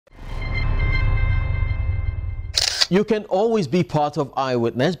You can always be part of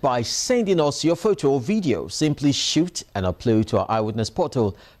Eyewitness by sending us your photo or video. Simply shoot and upload to our Eyewitness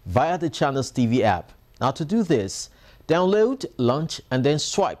portal via the channel's TV app. Now to do this, download, launch and then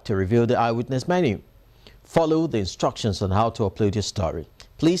swipe to reveal the Eyewitness menu. Follow the instructions on how to upload your story.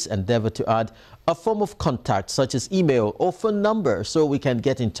 Please endeavor to add a form of contact such as email or phone number so we can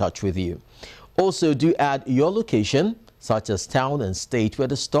get in touch with you. Also do add your location such as town and state where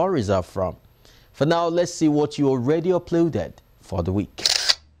the stories are from. For now, let's see what you already uploaded for the week.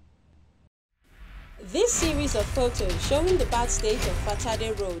 This series of photos showing the bad state of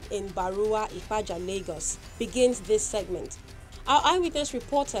Fatade Road in Baruwa, Ipaja, Lagos begins this segment. Our Eyewitness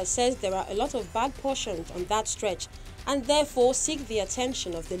reporter says there are a lot of bad portions on that stretch and therefore seek the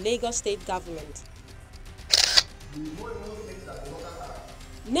attention of the Lagos state government.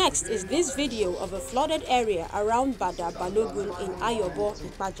 Next is this video of a flooded area around Bada Balogun in Ayobo,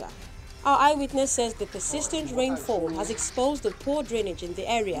 Ipaja. Our Eyewitness says the persistent rainfall has exposed the poor drainage in the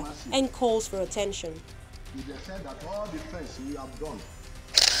area and calls for attention.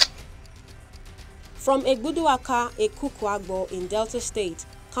 From Egbuduaka, Ekukwagbo in Delta State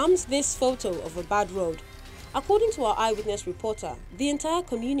comes this photo of a bad road. According to our Eyewitness reporter, the entire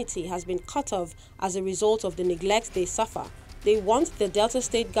community has been cut off as a result of the neglect they suffer. They want the Delta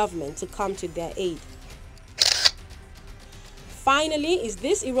State government to come to their aid. Finally is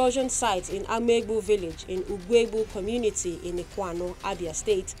this erosion site in Amegbu village in Ugwebu community in Ikwano, Abia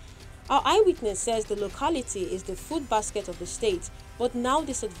State. Our Eyewitness says the locality is the food basket of the state, but now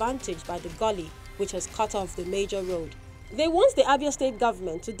disadvantaged by the gully, which has cut off the major road. They want the Abia State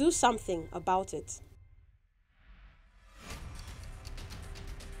government to do something about it.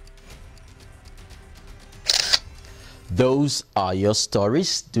 Those are your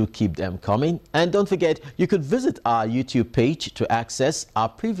stories. Do keep them coming. And don't forget, you could visit our YouTube page to access our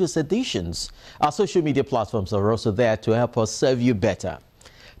previous editions. Our social media platforms are also there to help us serve you better.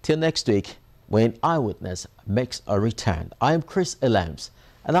 Till next week, when Eyewitness makes a return, I am Chris Elams,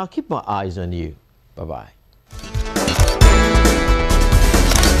 and I'll keep my eyes on you. Bye-bye.